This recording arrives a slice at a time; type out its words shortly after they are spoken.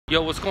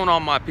Yo, what's going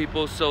on, my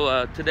people?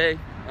 So today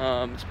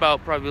it's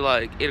about probably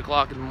like 8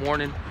 o'clock in the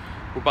morning.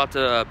 We're about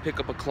to pick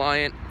up a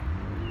client,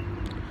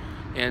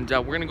 and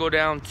we're gonna go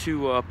down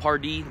to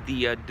Pardee,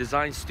 the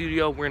design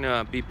studio. We're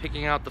gonna be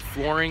picking out the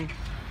flooring.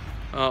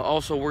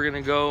 Also, we're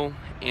gonna go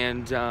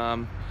and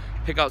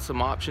pick out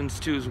some options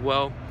too as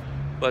well.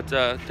 But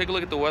take a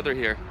look at the weather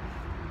here.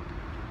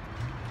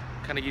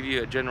 Kind of give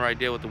you a general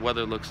idea what the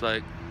weather looks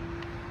like.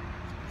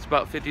 It's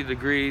about 50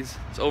 degrees.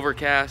 It's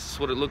overcast. It's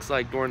what it looks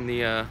like during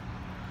the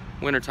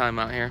wintertime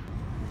out here.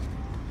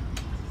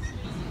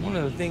 One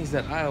of the things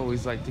that I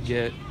always like to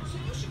get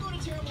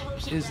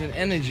is an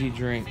energy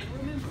drink.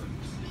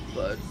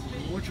 But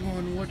which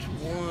one? What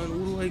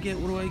do I get?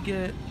 What do I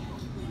get?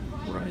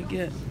 What do I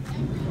get?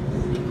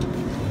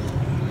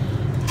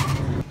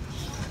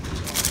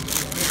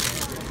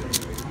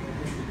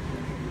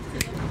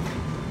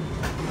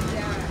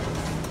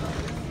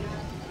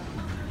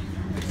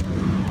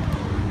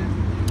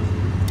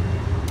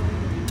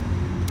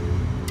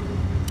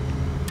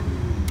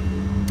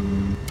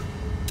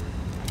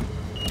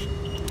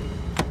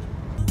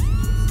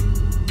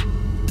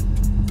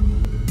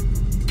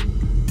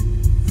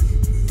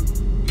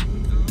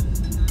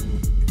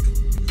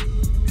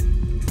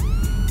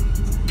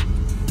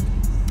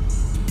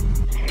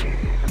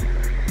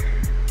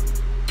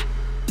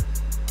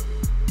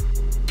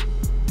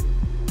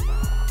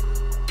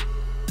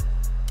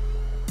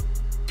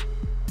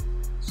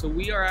 So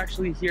we are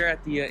actually here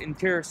at the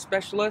interior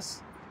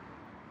specialist.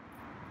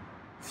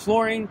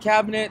 Flooring,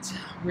 cabinets.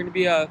 We're going to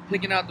be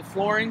picking out the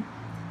flooring.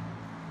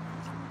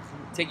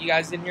 Take you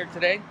guys in here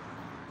today.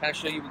 Kind of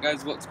show you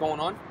guys what's going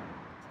on.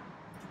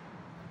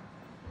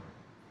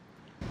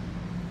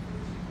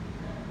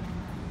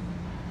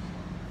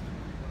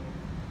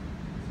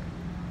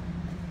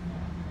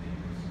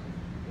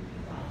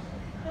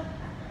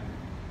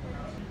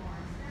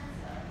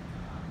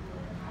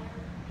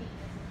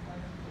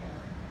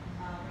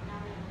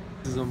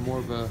 This is a more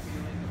of a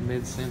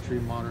mid-century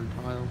modern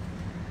tile.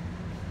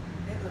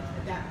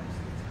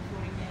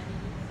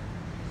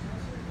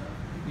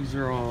 These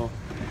are all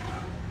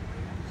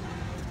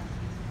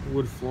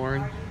wood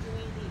flooring.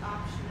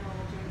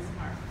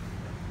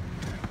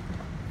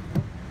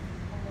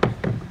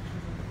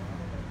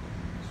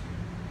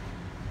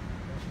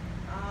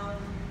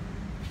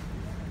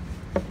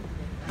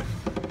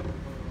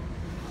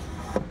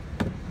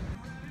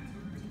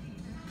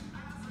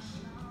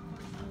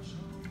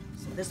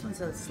 This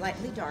one's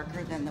slightly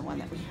darker than the one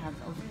that we have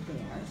over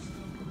there.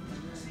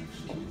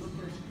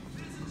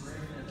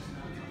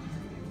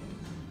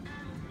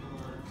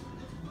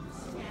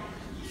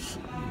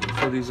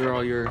 So these are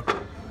all your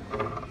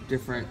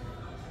different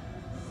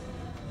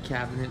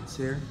cabinets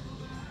here.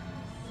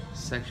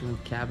 Section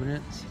of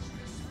cabinets.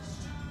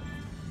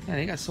 Yeah,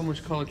 they got so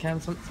much color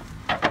cabinets.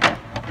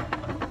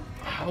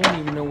 I don't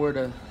even know where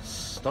to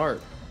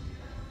start.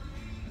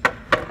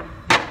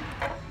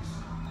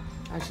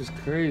 That's just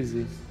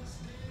crazy.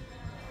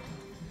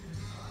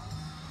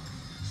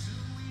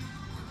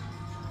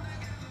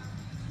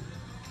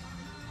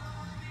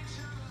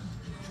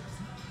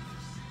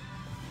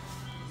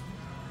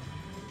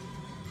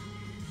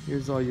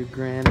 Here's all your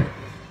granite.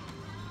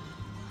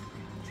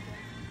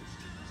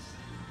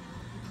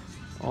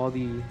 All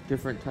the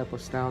different type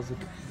of styles of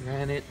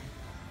granite.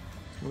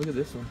 Look at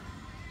this one.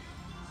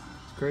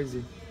 It's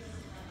crazy.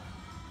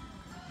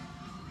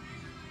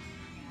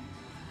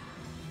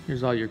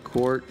 Here's all your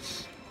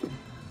quartz.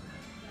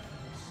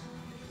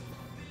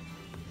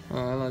 Oh,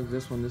 I like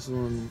this one. This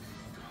one,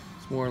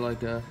 it's more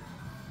like a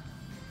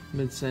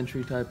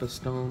mid-century type of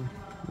stone.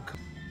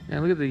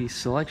 And look at the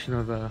selection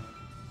of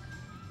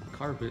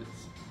carpets.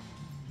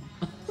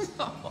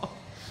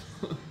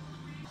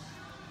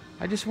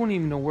 I just wouldn't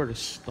even know where to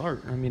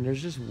start. I mean,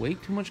 there's just way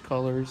too much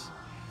colors,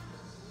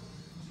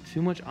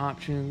 too much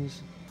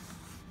options.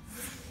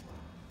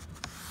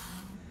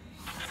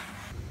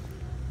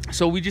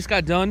 So we just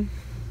got done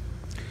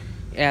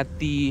at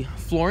the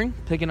flooring,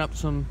 picking up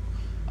some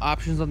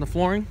options on the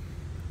flooring,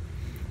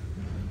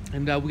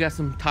 and we got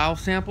some tile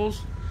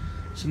samples.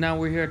 So now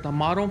we're here at the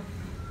model.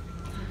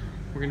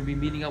 We're going to be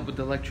meeting up with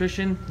the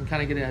electrician and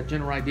kind of get a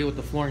general idea what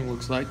the flooring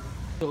looks like.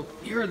 So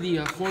here are the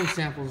flooring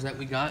samples that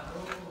we got.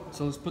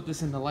 So let's put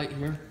this in the light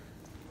here.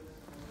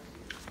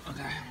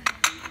 Okay.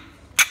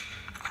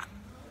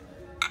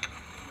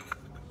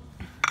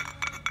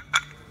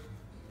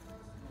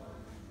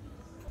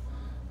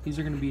 These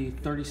are going to be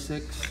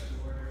 36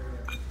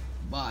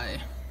 by...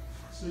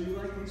 So you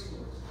like these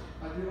ones?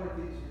 I do like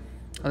these.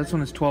 Oh, this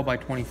one is 12 by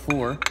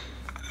 24.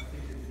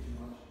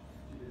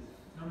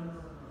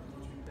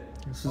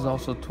 This is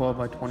also 12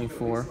 by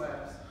 24.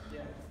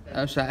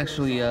 That's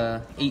actually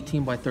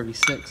 18 by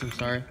 36, I'm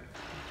sorry.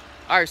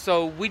 Alright,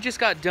 so we just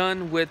got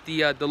done with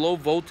the low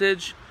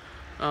voltage.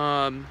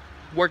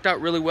 Worked out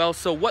really well.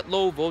 So what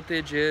low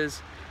voltage is,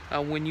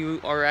 when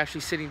you are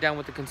actually sitting down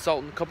with the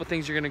consultant, a couple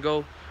things you're going to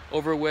go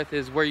over with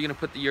is where you're going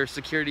to put your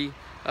security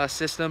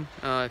system,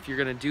 if you're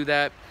going to do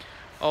that.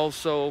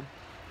 Also,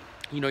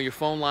 you know, your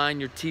phone line,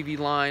 your TV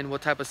line,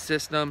 what type of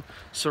system,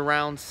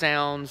 surround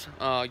sounds,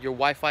 your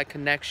Wi-Fi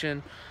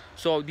connection.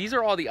 So these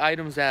are all the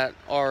items that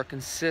are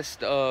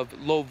consist of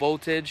low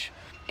voltage.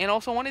 And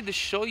also I wanted to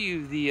show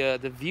you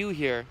the view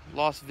here,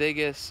 Las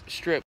Vegas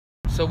Strip.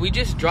 So we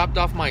just dropped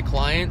off my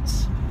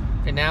clients,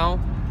 and now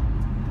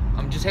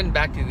I'm just heading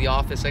back to the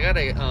office. I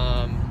gotta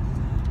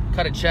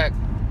cut a check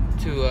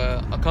to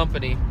a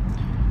company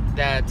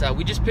that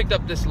we just picked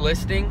up this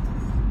listing,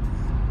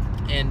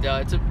 and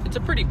it's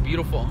a pretty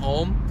beautiful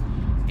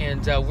home,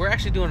 and we're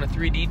actually doing a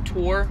 3D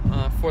tour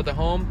for the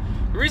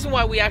home. The reason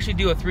why we actually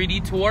do a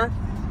 3D tour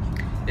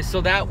is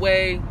so that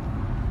way,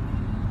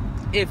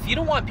 if you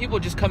don't want people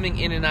just coming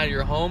in and out of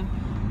your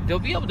home, they'll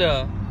be able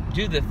to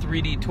do the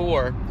 3D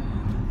tour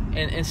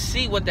and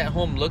see what that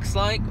home looks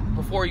like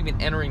before even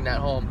entering that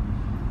home.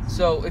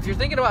 So if you're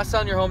thinking about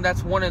selling your home,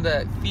 that's one of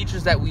the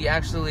features that we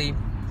actually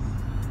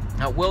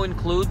will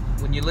include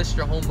when you list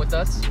your home with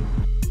us.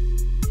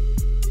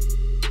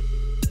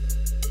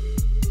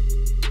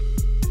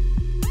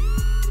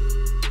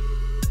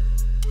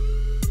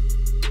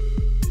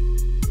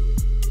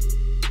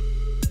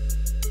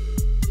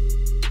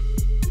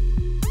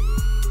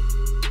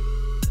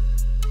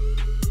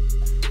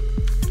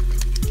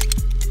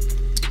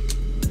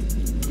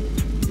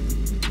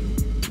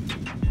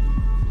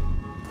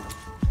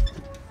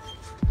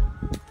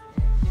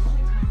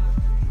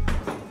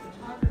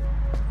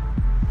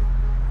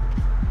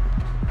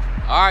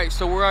 Alright,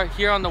 so we're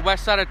here on the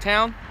west side of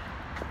town,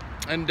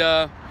 and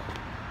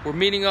we're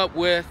meeting up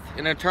with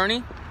an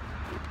attorney.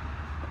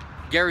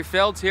 Gary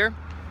Feld's here,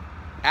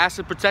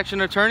 asset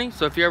protection attorney.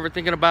 So if you're ever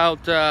thinking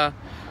about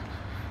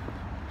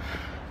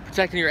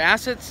protecting your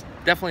assets,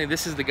 definitely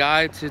this is the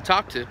guy to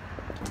talk to.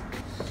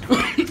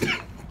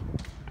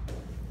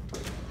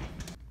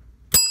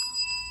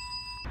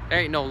 There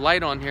ain't no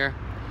light on here.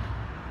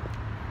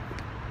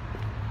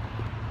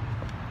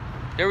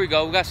 There we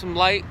go, we got some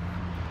light.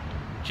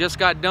 Just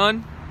got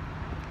done,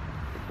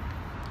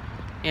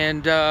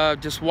 and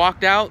just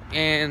walked out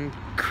and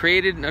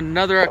created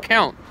another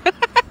account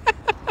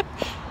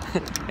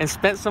and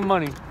spent some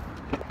money.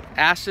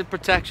 Asset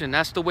protection,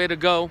 that's the way to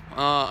go.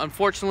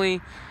 Unfortunately,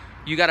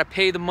 you got to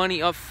pay the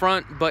money up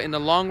front, but in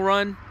the long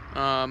run,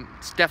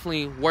 it's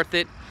definitely worth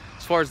it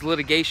as far as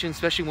litigation,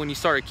 especially when you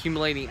start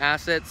accumulating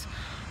assets.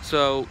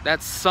 So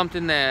that's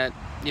something that,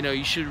 you know,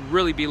 you should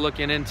really be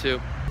looking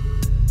into.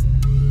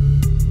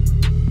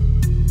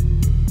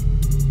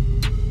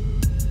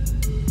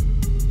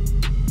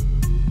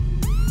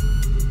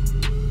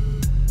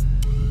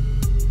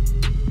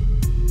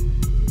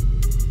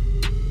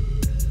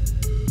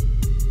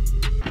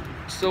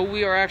 So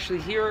we are actually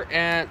here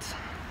at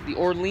the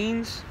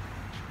Orleans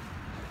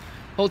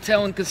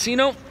Hotel and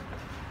Casino,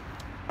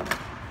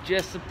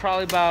 just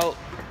probably about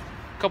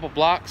a couple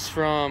blocks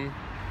from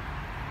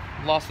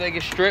Las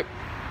Vegas Strip,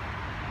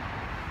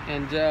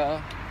 and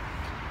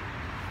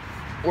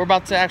we're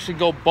about to actually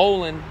go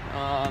bowling.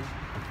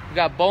 We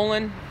got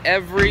bowling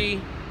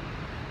every,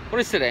 what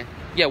is today?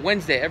 Yeah,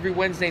 Wednesday, every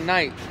Wednesday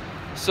night.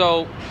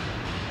 So,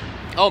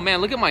 oh man,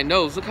 look at my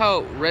nose. Look how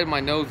red my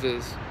nose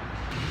is.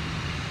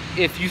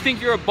 If you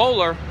think you're a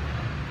bowler,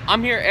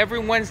 I'm here every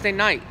Wednesday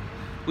night.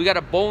 We got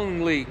a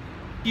bowling league.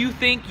 You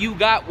think you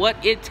got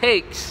what it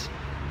takes?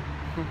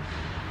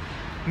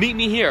 Meet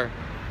me here,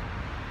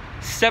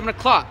 7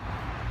 o'clock,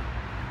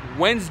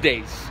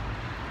 Wednesdays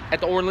at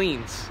the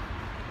Orleans.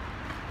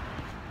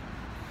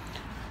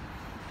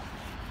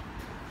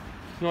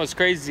 You know what's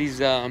crazy? He's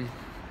having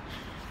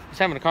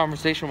a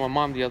conversation with my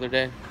mom the other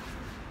day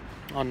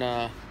on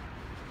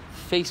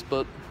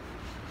Facebook,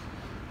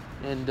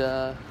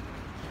 and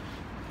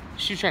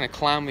she was trying to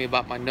clown me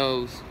about my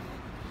nose,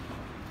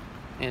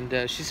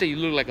 and she said, "You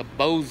look like a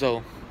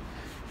bozo."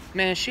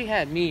 Man, she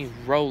had me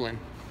rolling,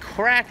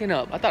 cracking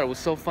up. I thought it was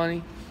so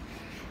funny.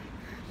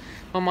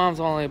 My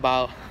mom's only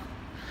about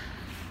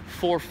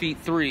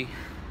 4'3",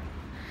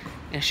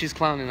 and she's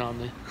clowning on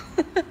me.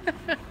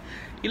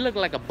 You look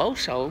like a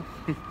bozo.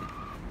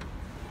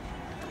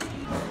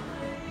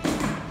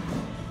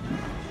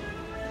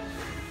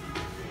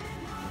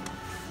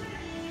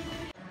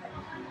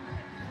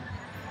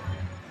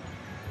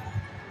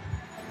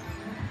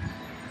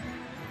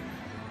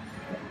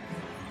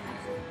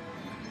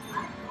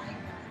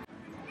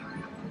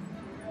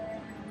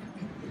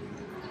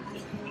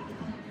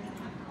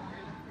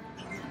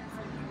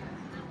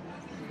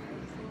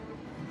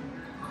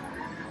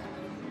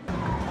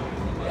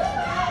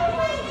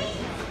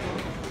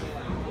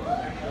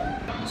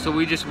 So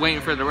we just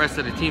waiting for the rest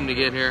of the team to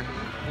get here.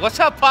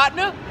 What's up,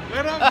 partner?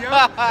 What up, yo?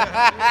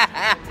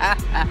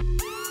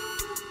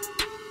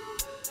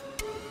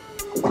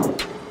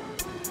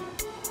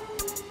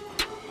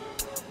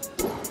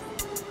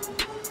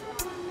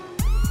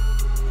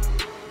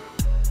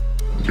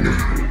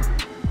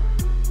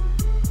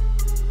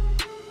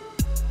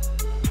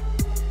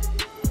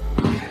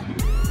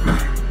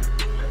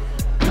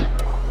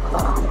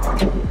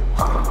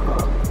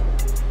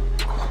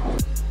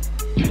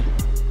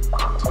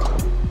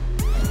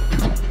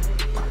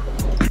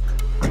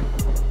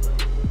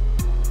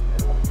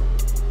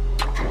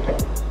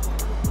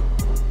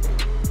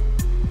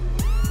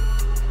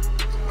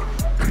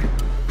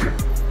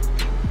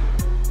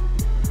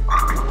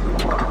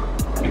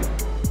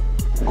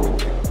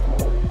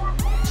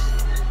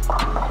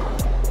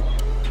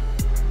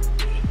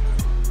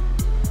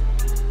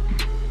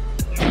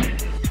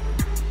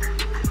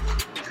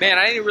 Man,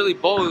 I didn't really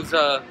bowl as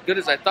good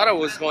as I thought I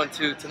was going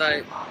to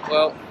tonight.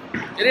 Well,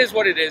 it is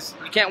what it is.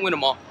 You can't win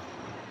them all.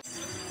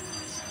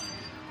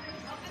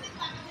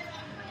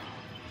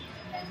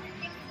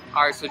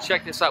 Alright, so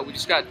check this out. We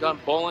just got done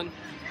bowling.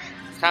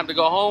 It's time to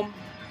go home,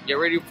 get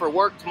ready for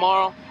work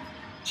tomorrow.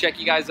 Check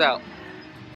you guys out.